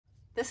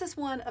This is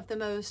one of the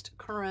most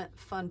current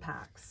fun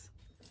packs.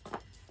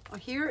 Well,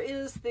 here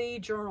is the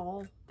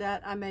journal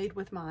that I made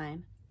with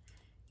mine.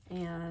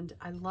 And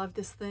I love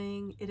this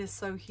thing. It is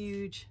so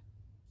huge.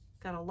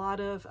 Got a lot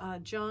of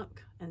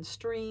junk and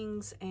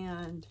strings,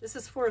 and this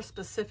is for a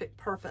specific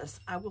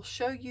purpose. I will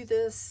show you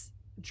this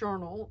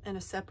journal in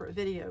a separate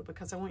video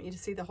because I want you to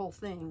see the whole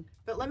thing.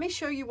 But let me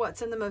show you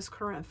what's in the most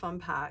current fun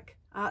pack.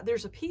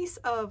 There's a piece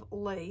of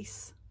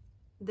lace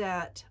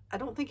that I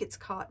don't think it's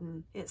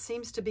cotton. It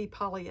seems to be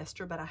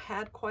polyester, but I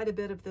had quite a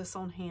bit of this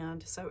on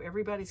hand, so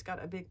everybody's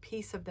got a big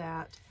piece of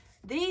that.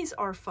 These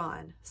are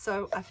fun.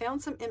 So I found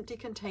some empty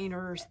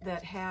containers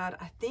that had,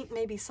 I think,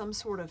 maybe some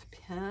sort of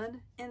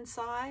pen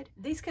inside.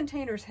 These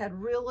containers had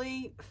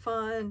really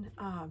fun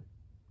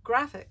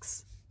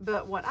graphics,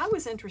 but what I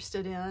was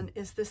interested in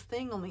is this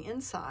thing on the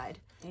inside.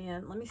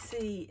 And let me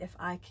see if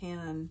I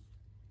can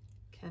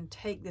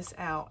take this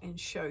out and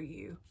show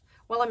you.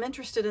 Well, I'm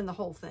interested in the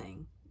whole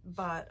thing,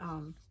 but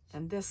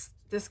and this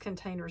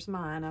container's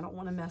mine. I don't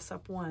want to mess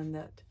up one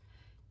that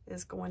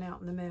is going out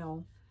in the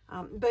mail.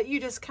 But you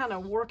just kind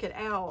of work it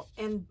out,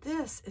 and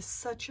this is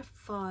such a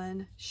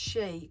fun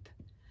shape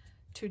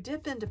to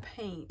dip into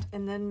paint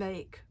and then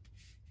make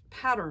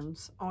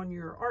patterns on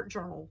your art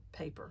journal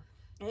paper.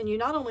 And you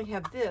not only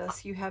have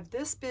this, you have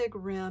this big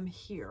rim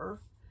here,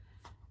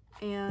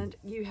 and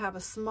you have a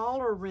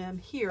smaller rim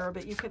here,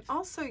 but you can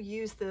also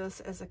use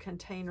this as a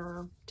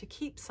container to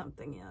keep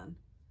something in.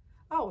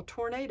 Oh,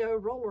 tornado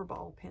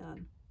rollerball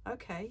pen.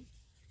 Okay.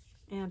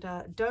 And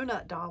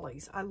donut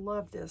dollies. I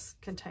love this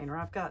container.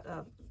 I've got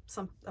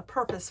a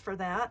purpose for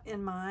that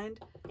in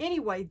mind.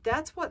 Anyway,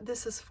 that's what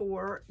this is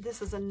for.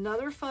 This is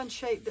another fun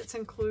shape that's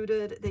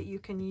included that you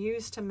can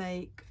use to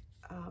make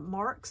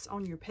marks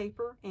on your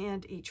paper,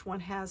 and each one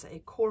has a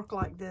cork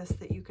like this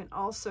that you can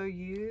also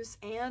use,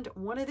 and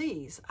one of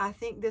these. I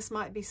think this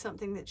might be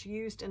something that's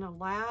used in a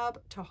lab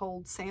to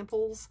hold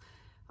samples,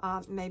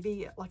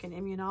 maybe like an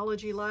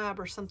immunology lab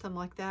or something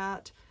like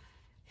that.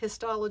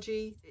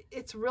 Histology.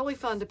 It's really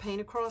fun to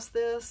paint across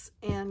this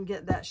and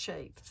get that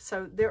shape.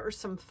 So there are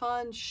some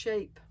fun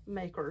shape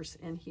makers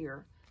in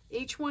here.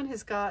 Each one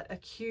has got a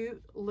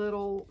cute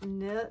little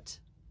knit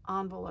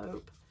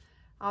envelope.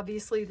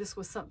 Obviously this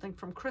was something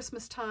from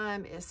Christmas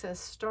time. It says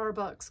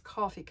Starbucks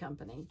Coffee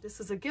Company. This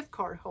is a gift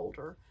card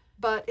holder,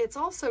 but it's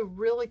also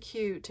really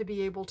cute to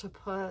be able to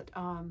put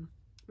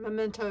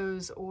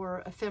mementos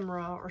or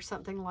ephemera or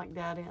something like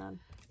that in.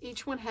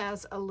 Each one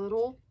has a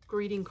little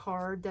greeting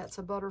card that's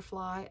a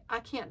butterfly. I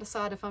can't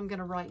decide if I'm going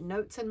to write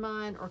notes in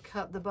mine or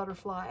cut the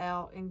butterfly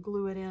out and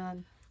glue it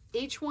in.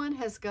 Each one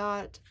has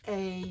got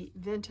a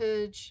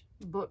vintage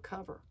book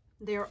cover.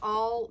 They're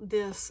all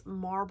this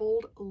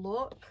marbled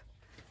look.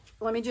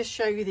 Let me just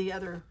show you the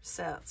other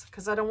sets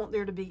because I don't want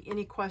there to be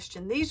any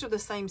question. These are the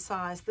same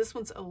size. This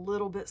one's a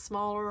little bit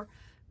smaller,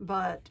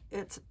 but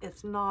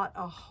it's not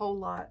a whole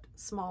lot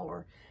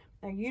smaller.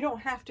 Now, you don't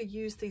have to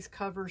use these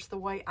covers the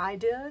way I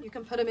did. You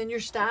can put them in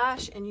your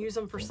stash and use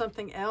them for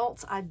something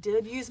else. I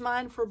did use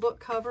mine for book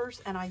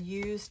covers, and I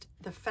used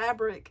the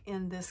fabric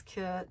in this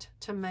kit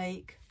to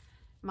make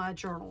my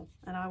journal,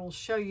 and I will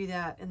show you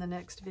that in the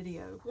next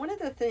video. One of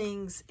the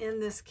things in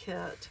this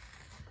kit,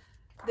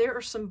 there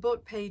are some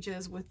book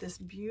pages with this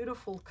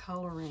beautiful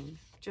coloring,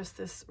 just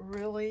this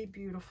really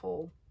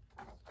beautiful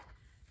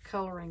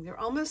coloring. They're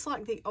almost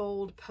like the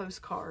old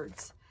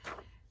postcards.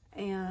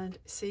 And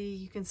see,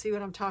 you can see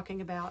what I'm talking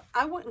about.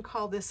 I wouldn't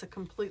call this a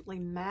completely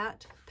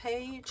matte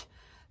page,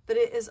 but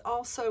it is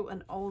also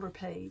an older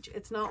page.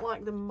 It's not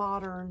like the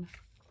modern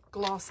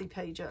glossy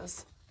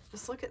pages.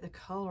 Just look at the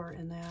color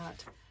in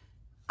that.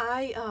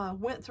 I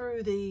went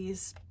through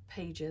these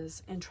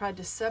pages and tried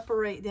to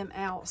separate them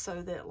out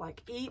so that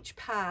like each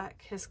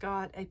pack has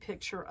got a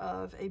picture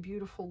of a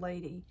beautiful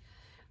lady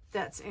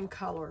that's in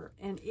color,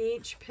 and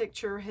each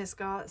picture has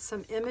got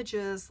some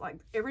images. Like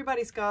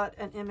everybody's got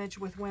an image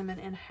with women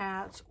in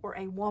hats or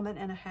a woman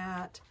in a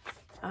hat.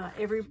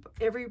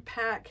 Every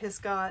pack has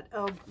got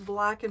a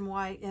black and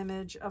white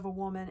image of a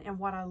woman, and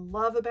what I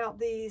love about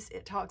these,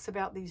 it talks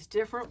about these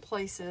different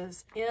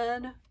places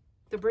in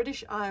the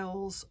British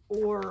Isles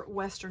or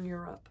Western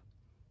Europe.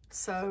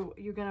 So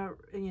you're gonna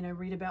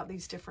read about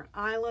these different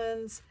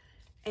islands,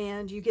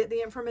 and you get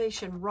the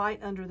information right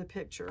under the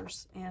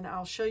pictures, and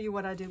I'll show you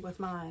what I did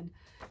with mine.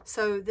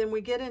 So then we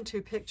get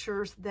into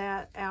pictures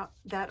that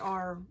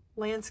are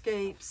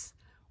landscapes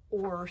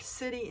or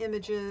city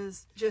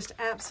images, just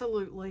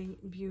absolutely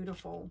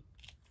beautiful.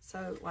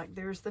 So like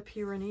there's the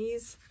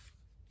Pyrenees.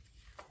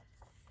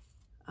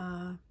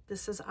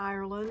 This is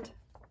Ireland.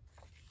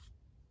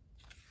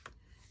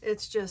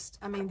 It's just,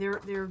 I mean,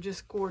 they're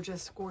just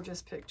gorgeous,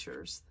 gorgeous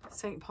pictures.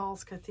 St.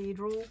 Paul's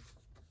Cathedral.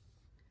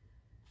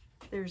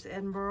 There's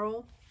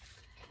Edinburgh.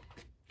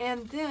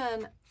 And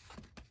then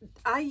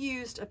I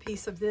used a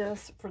piece of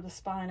this for the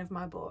spine of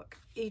my book.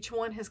 Each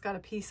one has got a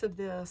piece of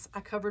this. I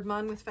covered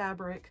mine with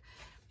fabric.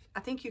 I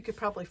think you could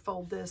probably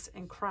fold this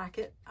and crack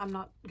it. I'm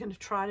not going to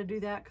try to do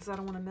that because I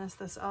don't want to mess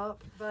this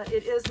up. But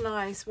it is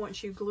nice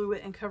once you glue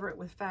it and cover it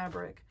with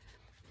fabric.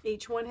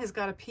 Each one has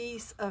got a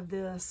piece of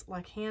this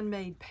like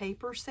handmade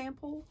paper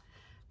sample.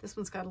 This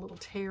one's got a little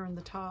tear in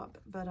the top,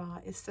 but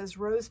it says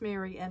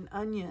rosemary and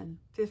onion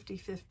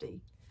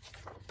 50/50.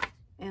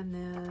 And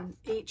then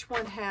each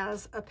one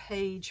has a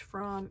page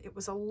from, it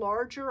was a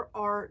larger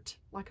art,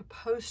 like a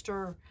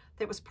poster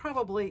that was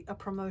probably a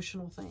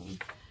promotional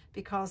thing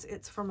because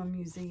it's from a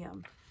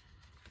museum.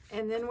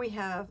 And then we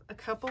have a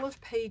couple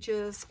of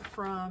pages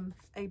from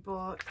a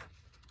book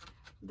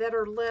that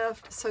are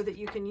left so that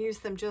you can use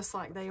them just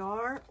like they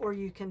are, or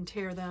you can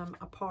tear them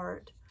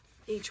apart.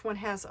 Each one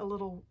has a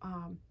little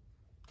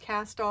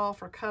cast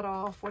off or cut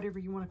off, whatever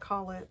you want to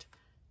call it,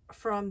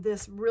 from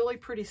this really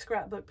pretty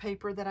scrapbook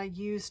paper that I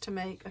used to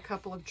make a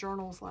couple of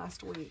journals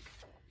last week.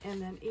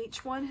 And then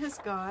each one has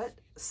got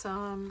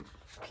some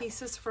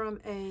pieces from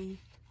a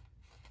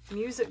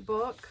music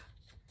book.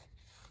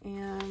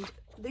 And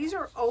these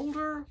are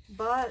older,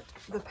 but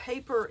the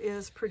paper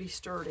is pretty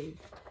sturdy.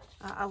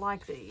 I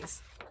like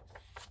these.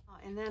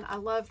 And then I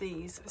love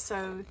these.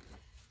 So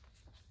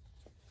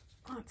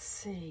let's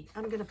see.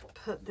 I'm going to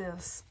put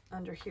this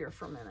under here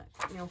for a minute.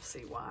 You'll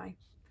see why.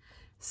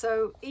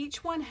 So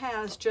each one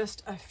has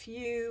just a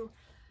few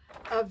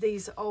of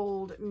these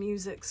old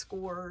music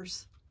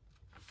scores.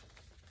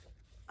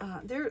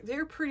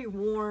 They're pretty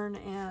worn,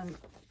 and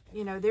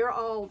you know they're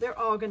all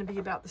going to be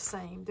about the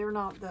same. They're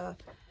not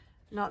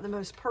the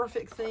most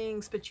perfect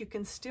things, but you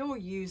can still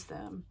use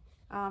them.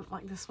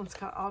 Like this one's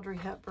got Audrey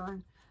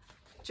Hepburn.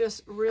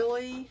 Just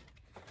really,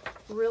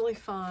 really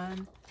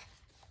fun.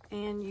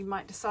 And you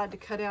might decide to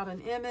cut out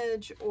an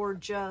image or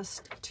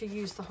just to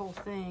use the whole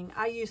thing.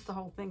 I use the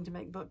whole thing to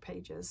make book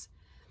pages.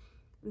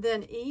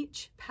 Then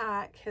each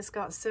pack has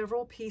got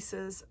several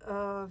pieces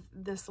of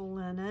this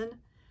linen.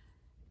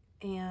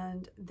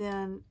 And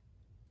then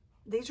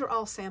these are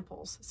all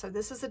samples. So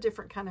this is a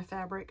different kind of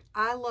fabric.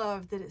 I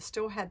love that it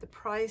still had the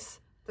price,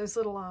 those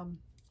little,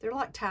 they're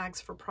like tags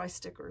for price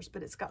stickers,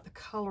 but it's got the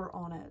color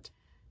on it.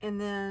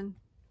 And then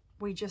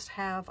we just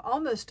have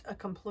almost a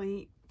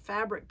complete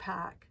fabric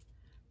pack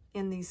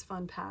in these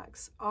fun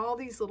packs. All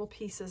these little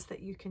pieces that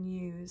you can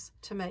use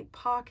to make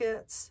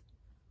pockets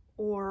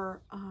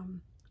or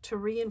to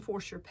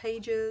reinforce your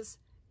pages.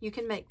 You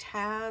can make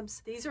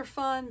tabs. These are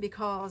fun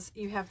because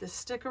you have this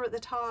sticker at the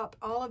top.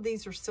 All of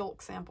these are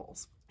silk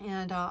samples.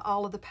 And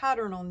all of the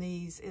pattern on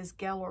these is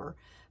Geller,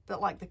 but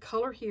like the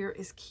color here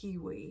is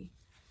kiwi.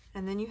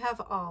 And then you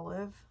have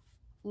olive,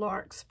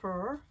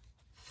 larkspur,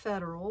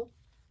 federal,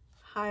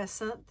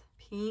 hyacinth,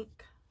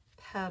 pink,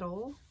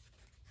 petal.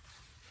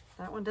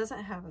 That one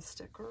doesn't have a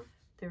sticker.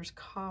 There's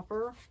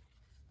copper,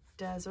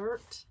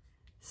 desert,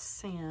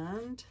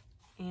 sand,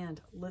 and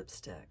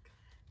lipstick.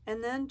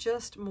 And then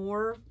just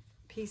more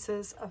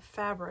pieces of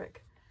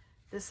fabric.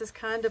 This is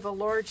kind of a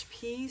large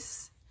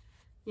piece.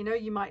 You know,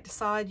 you might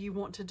decide you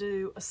want to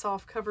do a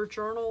soft cover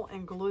journal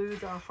and glue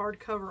the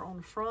hardcover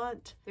on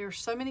front. There are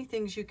so many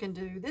things you can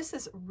do. This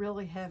is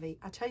really heavy.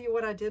 I tell you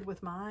what I did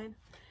with mine.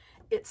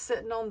 It's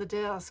sitting on the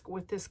desk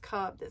with this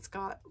cup that's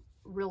got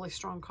really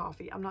strong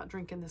coffee. I'm not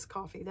drinking this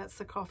coffee. That's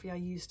the coffee I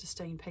use to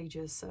stain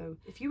pages. So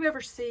if you ever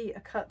see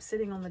a cup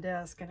sitting on the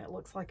desk and it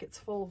looks like it's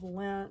full of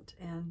lint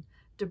and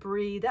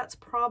debris, that's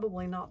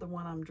probably not the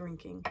one I'm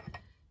drinking.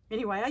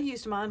 Anyway, I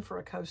used mine for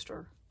a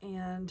coaster,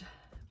 and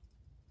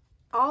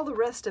all the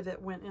rest of it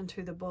went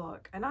into the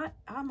book. And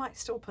I might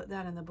still put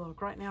that in the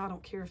book. Right now, I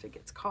don't care if it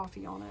gets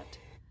coffee on it.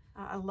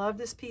 I love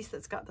this piece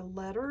that's got the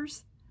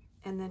letters.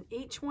 And then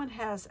each one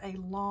has a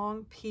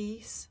long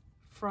piece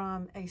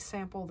from a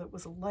sample that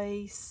was a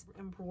lace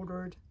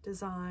embroidered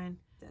design.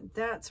 And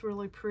that's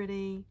really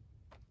pretty.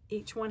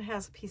 Each one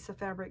has a piece of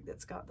fabric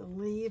that's got the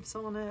leaves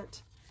on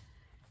it.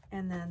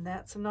 And then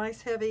that's a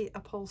nice heavy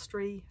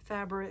upholstery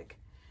fabric.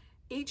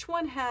 Each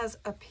one has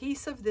a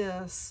piece of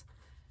this,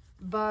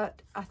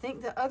 but I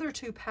think the other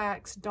two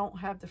packs don't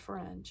have the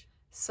fringe.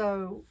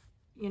 So,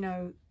 you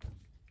know,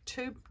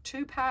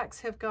 two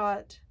packs have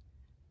got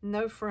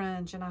no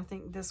fringe, and I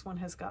think this one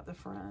has got the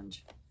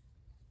fringe.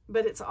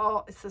 But it's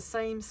the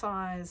same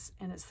size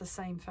and it's the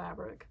same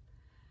fabric.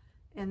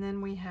 And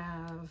then we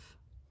have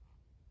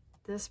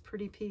this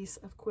pretty piece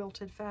of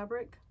quilted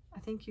fabric. I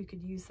think you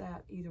could use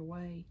that either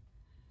way.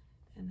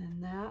 And then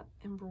that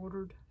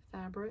embroidered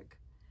fabric.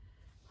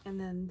 And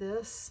then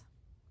this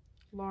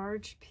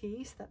large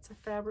piece, that's a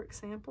fabric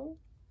sample.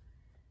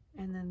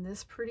 And then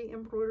this pretty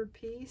embroidered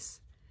piece.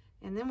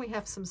 And then we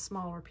have some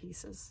smaller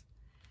pieces.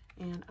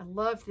 And I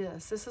love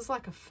this. This is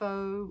like a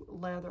faux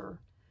leather.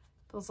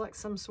 Feels like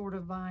some sort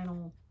of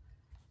vinyl.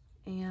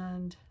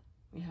 And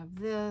we have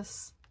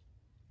this.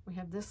 We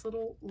have this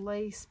little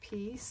lace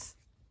piece.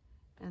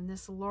 And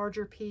this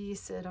larger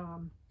piece, it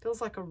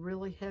feels like a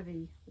really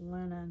heavy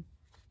linen.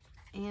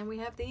 And we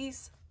have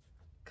these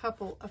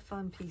couple of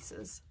fun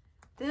pieces.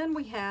 Then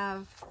we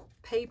have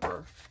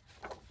paper.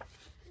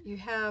 You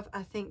have,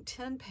 I think,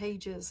 10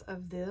 pages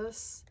of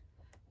this.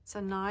 It's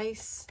a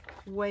nice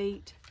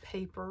weight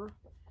paper.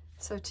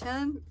 So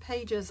 10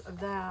 pages of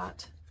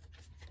that.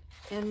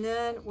 And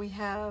then we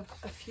have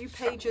a few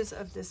pages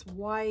of this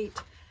white.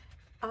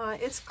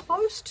 It's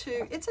close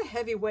to, it's a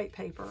heavyweight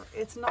paper.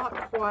 It's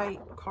not quite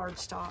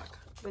cardstock.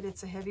 but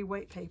it's a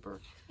heavyweight paper.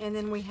 And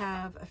then we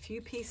have a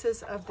few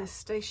pieces of this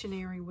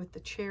stationery with the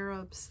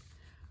cherubs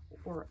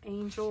or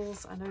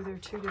angels. I know they're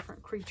two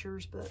different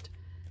creatures, but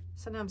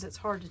sometimes it's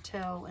hard to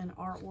tell in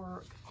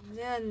artwork. And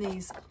then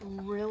these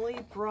really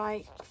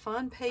bright,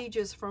 fun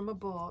pages from a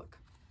book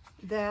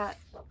that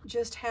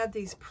just had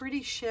these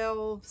pretty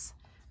shelves.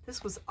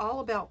 This was all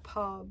about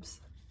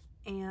pubs.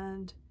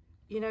 And,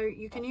 you know,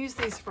 you can use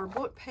these for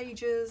book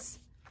pages.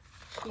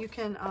 You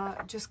can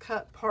just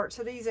cut parts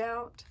of these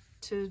out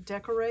to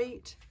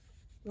decorate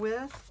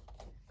with.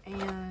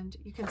 And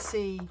you can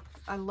see,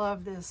 I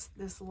love this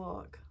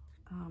look.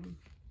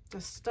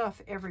 The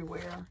stuff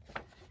everywhere.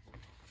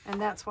 And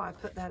that's why I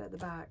put that at the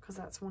back, because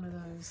that's one of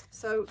those.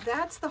 So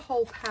that's the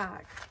whole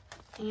pack.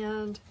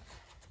 And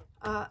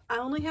I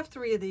only have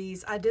 3 of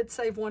these. I did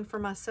save one for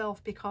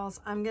myself because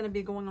I'm going to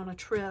be going on a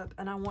trip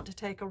and I want to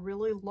take a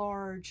really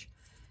large,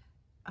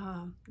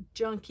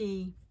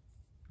 chunky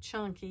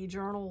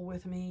journal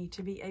with me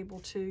to be able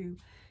to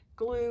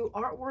glue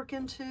artwork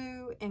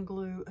into and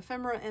glue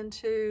ephemera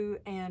into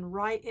and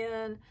write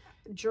in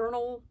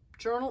journal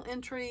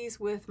entries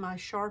with my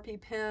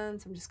Sharpie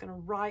pens. I'm just going to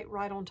write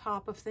right on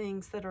top of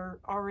things that are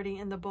already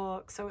in the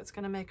book. So it's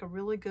going to make a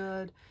really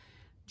good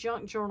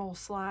junk journal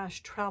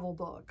 / travel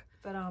book.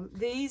 But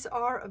these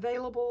are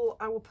available.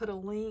 I will put a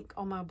link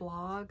on my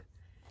blog,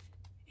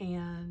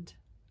 and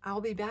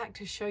I'll be back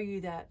to show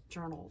you that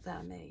journal that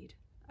I made.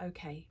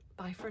 Okay,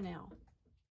 bye for now.